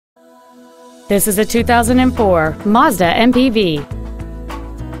This is a 2004 Mazda MPV.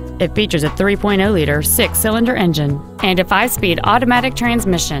 It features a 3.0-liter 6-cylinder engine and a 5-speed automatic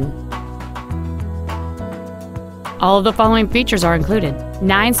transmission. All of the following features are included: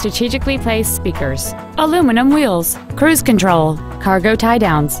 9 strategically placed speakers, aluminum wheels, cruise control, cargo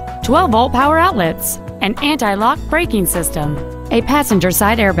tie-downs, 12-volt power outlets, an anti-lock braking system, a passenger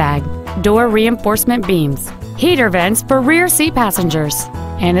side airbag, door reinforcement beams, heater vents for rear seat passengers,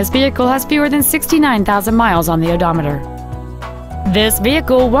 and this vehicle has fewer than 69,000 miles on the odometer. This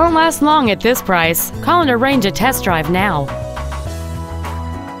vehicle won't last long at this price. Call and arrange a test drive now.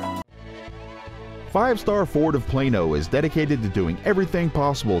 5-Star Ford of Plano is dedicated to doing everything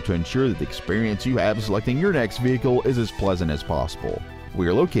possible to ensure that the experience you have selecting your next vehicle is as pleasant as possible. We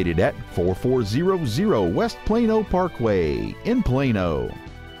are located at 4400 West Plano Parkway in Plano.